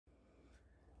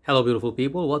Hello beautiful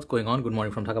people, what's going on? Good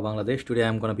morning from Dhaka, Bangladesh. Today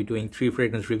I'm going to be doing 3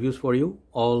 fragrance reviews for you,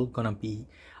 all gonna be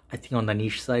I think on the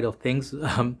niche side of things.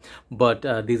 But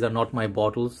these are not my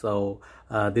bottles, so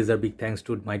these are big thanks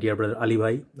to my dear brother Ali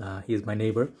bhai. He is my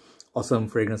neighbor, awesome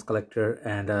fragrance collector,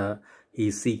 and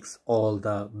he seeks all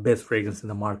the best fragrance in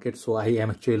the market. So I am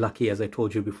actually lucky, as I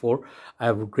told you before. I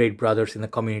have great brothers in the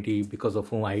community because of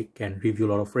whom I can review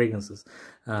a lot of fragrances.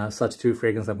 Such 3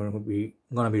 fragrances I'm gonna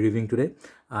be reviewing today.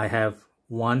 I have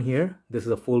one here. This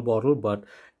is a full bottle, but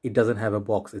it doesn't have a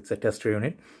box. It's a tester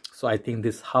unit. So I think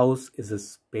this house is a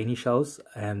Spanish house,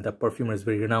 and the perfumer is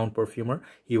very renowned perfumer.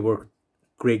 He worked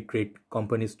great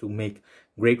companies to make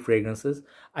great fragrances.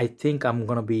 I think I'm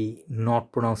gonna be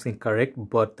not pronouncing correct,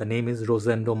 but the name is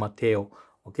Rosendo Mateu.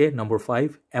 Okay, number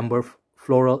 5, amber,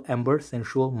 floral amber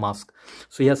sensual musk.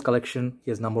 So he has collection.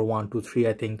 He has number 1, 2, 3.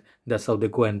 I think that's how they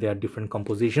go, and they are different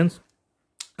compositions.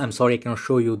 I'm sorry I cannot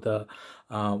show you the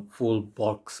full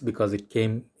box because it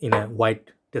came in a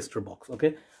white tester box.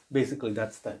 Okay, basically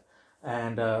that's that.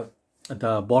 And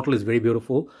the bottle is very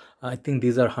beautiful. I think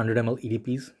these are 100 ml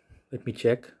EDPs. Let me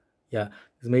check. Yeah,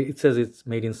 it says it's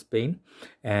made in Spain,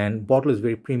 and bottle is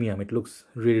very premium. It looks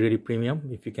really premium.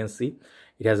 If you can see,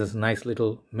 it has this nice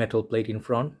little metal plate in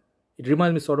front. It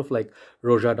reminds me sort of like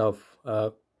Rojada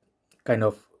of kind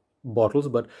of bottles,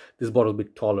 but this bottle is a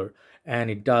bit taller, and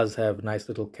it does have nice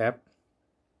little cap.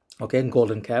 Okay,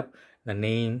 golden cap. The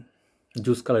name,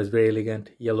 juice color is very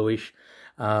elegant, yellowish.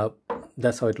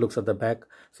 That's how it looks at the back.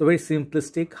 So very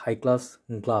simplistic, high class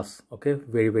glass. Okay,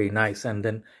 very nice. And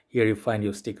then here you find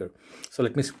your sticker. So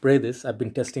let me spray this. I've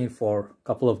been testing it for a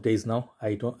couple of days now.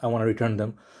 I want to return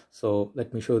them, so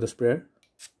let me show you the sprayer.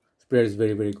 Sprayer is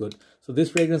very good. So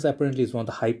this fragrance apparently is one of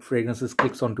the hype fragrances,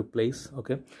 clicks onto place.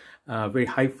 Okay, very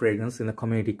high fragrance in the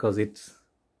community because it's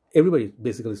everybody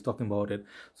basically is talking about it.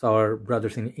 So our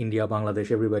brothers in India,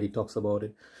 Bangladesh, everybody talks about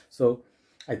it. So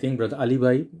I think brother Ali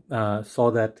bhai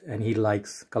saw that, and he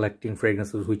likes collecting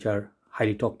fragrances which are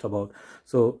highly talked about.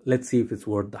 So let's see if it's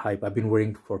worth the hype. I've been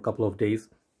wearing for a couple of days.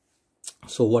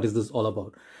 So what is this all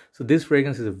about? So this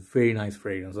fragrance is a very nice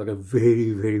fragrance, like a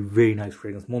very nice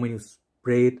fragrance. The moment you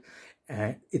spray it,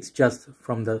 it's just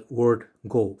from the word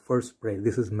go, first spray,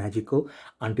 this is magical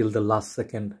until the last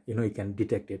second, you can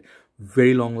detect it.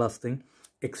 Very long lasting,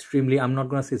 extremely, I'm not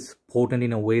gonna say it's potent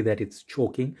in a way that it's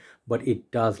choking, but it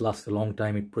does last a long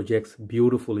time. It projects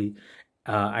beautifully.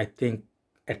 I think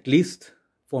at least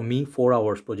for me 4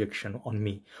 hours projection on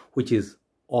me, which is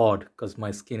odd because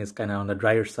my skin is kind of on the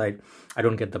drier side. I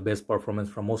don't get the best performance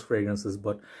from most fragrances,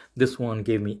 but this one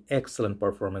gave me excellent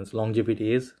performance.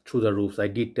 Longevity is through the roofs. I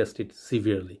did test it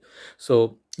severely.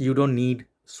 So you don't need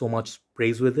so much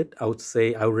sprays with it. I would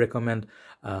say, I would recommend,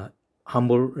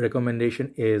 humble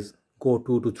recommendation is go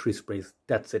 2 to 3 sprays.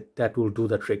 That's it. That will do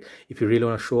the trick. If you really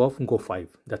want to show off, go 5.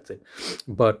 That's it.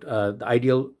 But the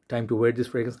ideal time to wear this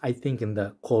fragrance, I think, in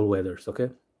the cold weathers. Okay,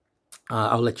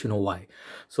 I'll let you know why.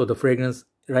 So the fragrance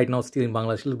right now still in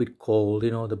Bangladesh, a little bit cold,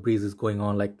 the breeze is going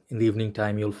on. Like in the evening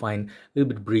time, you'll find a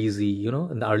little bit breezy,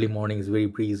 in the early morning is very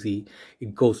breezy.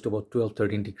 It goes to about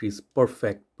 12-13 degrees.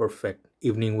 Perfect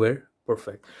evening wear,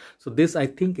 perfect. So this, I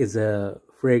think, is a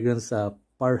fragrance,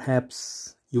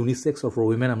 perhaps unisex or for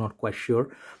women, I'm not quite sure,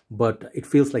 but it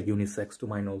feels like unisex to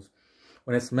my nose.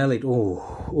 When I smell it,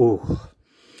 oh,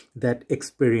 that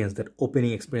experience, that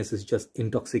opening experience is just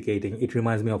intoxicating. It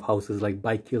reminds me of houses like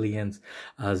by Kilian's,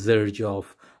 Xerjoff,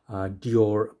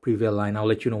 Dior Privia line. I'll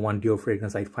let you know one Dior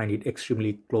fragrance I find it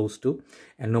extremely close to,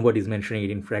 and nobody's mentioning it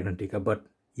in Fragrantica, but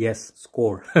yes,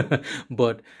 score.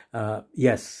 But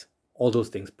yes, all those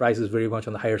things. Price is very much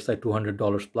on the higher side,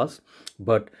 $200 plus,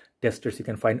 but testers you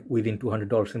can find within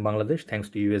 $200 in Bangladesh thanks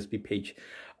to USB page.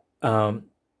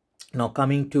 Now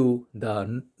coming to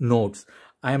the notes,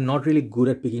 I am not really good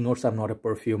at picking notes. I'm not a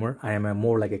perfumer. I am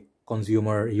more like a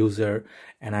consumer user,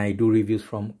 and I do reviews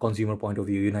from consumer point of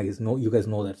view. You guys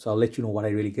know that. So I'll let you know what I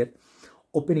really get.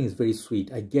 Opening is very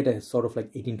sweet. I get a sort of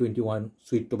like 1821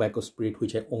 sweet tobacco spirit,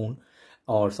 which I own,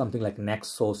 or something like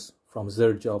Naxos from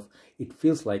Xerjoff. It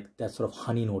feels like that sort of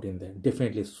honey note in there.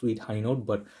 Definitely a sweet honey note,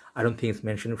 but I don't think it's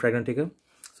mentioned in Fragrantica.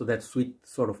 So that sweet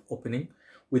sort of opening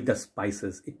with the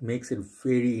spices, it makes it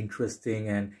very interesting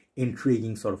and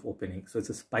intriguing sort of opening. So it's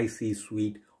a spicy,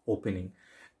 sweet opening.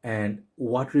 And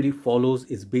what really follows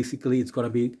is basically it's going to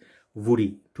be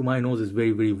woody. To my nose, is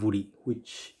very woody,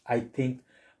 which I think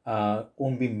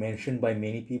won't be mentioned by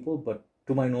many people, but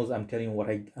to my nose, I'm telling you what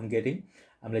I'm getting.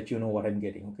 I'm letting you know what I'm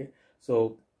getting, okay?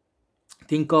 So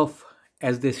think of,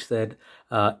 as they said,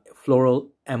 floral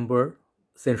amber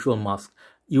sensual musk.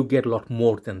 You get a lot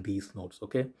more than these notes,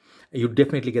 okay? You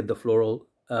definitely get the floral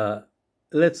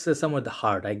let's say somewhere the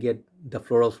heart. I get the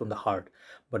florals from the heart,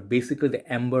 but basically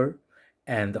the amber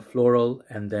and the floral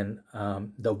and then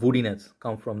the woodiness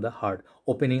come from the heart.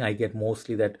 Opening, I get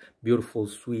mostly that beautiful,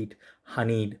 sweet,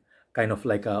 honeyed kind of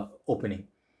like a opening.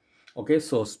 Okay,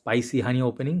 so spicy honey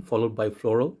opening followed by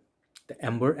floral, the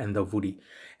amber and the woody,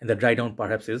 and the dry down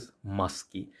perhaps is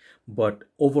musky, but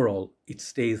overall it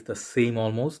stays the same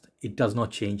almost. It does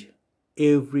not change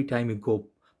every time you go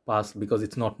past, because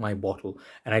it's not my bottle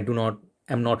and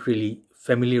I'm not really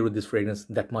familiar with this fragrance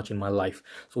that much in my life.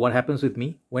 So what happens with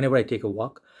me whenever I take a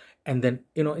walk, and then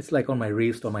it's like on my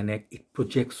wrist or my neck, it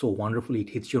projects so wonderfully, it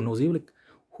hits your nose, you're like,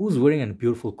 who's wearing a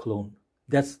beautiful cologne?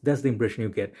 That's the impression you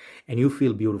get, and you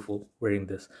feel beautiful wearing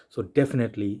this. So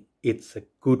definitely it's a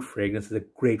good fragrance, it's a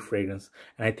great fragrance,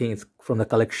 and I think it's from the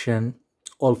collection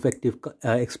Olfactive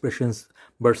Expressions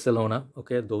Barcelona.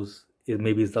 Okay, those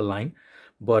maybe is the line,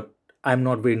 but I'm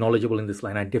not very knowledgeable in this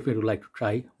line. I definitely would like to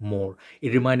try more.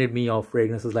 It reminded me of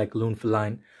fragrances like Lune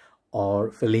Feline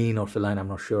or Feline, I'm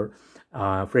not sure.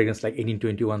 Fragrance like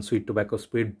 1821 Sweet Tobacco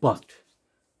Spirit, but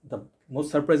the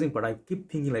most surprising part, I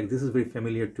keep thinking like this is very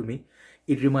familiar to me.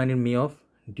 It reminded me of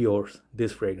Dior's,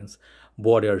 this fragrance,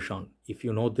 Bois d'Argent. If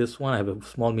you know this one, I have a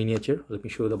small miniature. Let me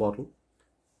show you the bottle.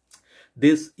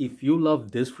 This, if you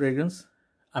love this fragrance,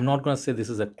 I'm not going to say this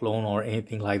is a clone or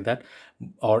anything like that,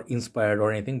 or inspired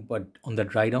or anything, but on the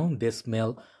dry down, they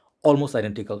smell almost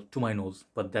identical to my nose,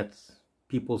 but that's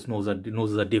people's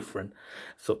noses are different.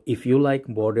 So if you like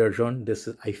Bois d'Argent, this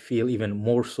is, I feel, even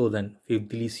more so than Fib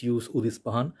Delicious Eau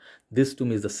d'Ispahan. This to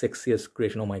me is the sexiest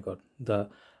creation. Oh my god, the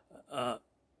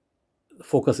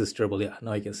focus is terrible. Yeah,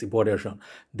 now you can see Bois d'Argent.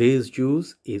 This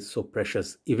juice is so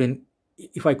precious. Even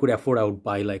if I could afford, I would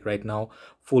buy, like right now,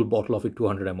 full bottle of it,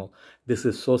 200 ml. This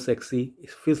is so sexy. It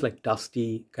feels like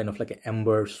dusty, kind of like an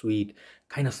amber, sweet,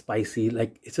 kind of spicy.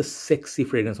 Like it's a sexy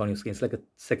fragrance on your skin. It's like a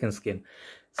second skin.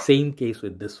 Same case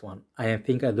with this one. I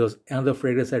think there's another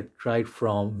fragrance I tried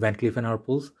from Van Cleef &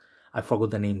 Arpels. I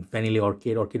forgot the name, Vanilla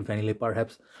Orchid Vanilla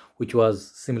perhaps, which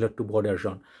was similar to Bois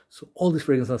d'Argent. So all these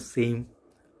fragrances are same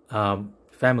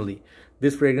family.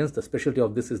 This fragrance, the specialty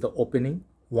of this is the opening.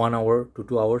 1 hour to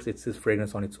 2 hours, it's this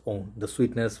fragrance on its own. The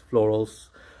sweetness, florals,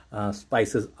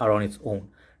 spices are on its own.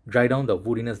 Dry down, the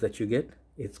woodiness that you get,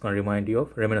 it's going to remind you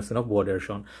of, reminiscent of Bois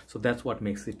d'Argent. So that's what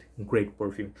makes it great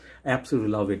perfume. I absolutely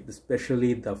love it.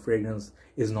 Especially the fragrance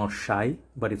is not shy,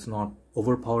 but it's not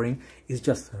overpowering. It's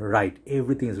just right.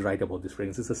 Everything is right about this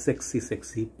fragrance. It's a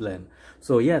sexy blend.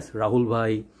 So yes, Rahul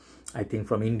bhai, I think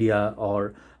from India,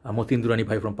 or Motin Durrani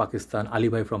bhai from Pakistan, Ali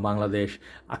bhai from Bangladesh,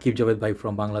 Akif Javed bhai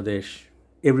from Bangladesh,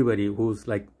 everybody who's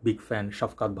like big fan,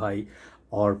 Shafkat bhai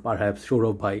or perhaps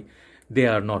Shourav bhai, they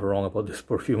are not wrong about this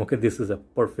perfume. Okay, this is a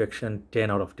perfection,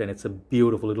 10 out of 10. It's a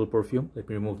beautiful little perfume. Let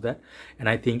me remove that. And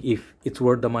I think if it's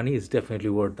worth the money, it's definitely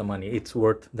worth the money. It's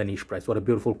worth the niche price. What a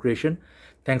beautiful creation.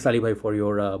 Thanks Ali bhai for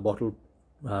your bottle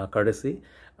courtesy.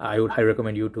 I would highly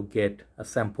recommend you to get a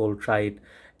sample, try it,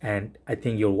 and I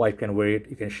think your wife can wear it,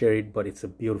 you can share it, but it's a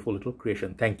beautiful little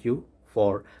creation. Thank you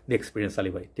for the experience,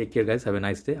 Ali bhai. Take care guys, have a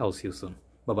nice day. I'll see you soon.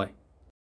 Bye bye.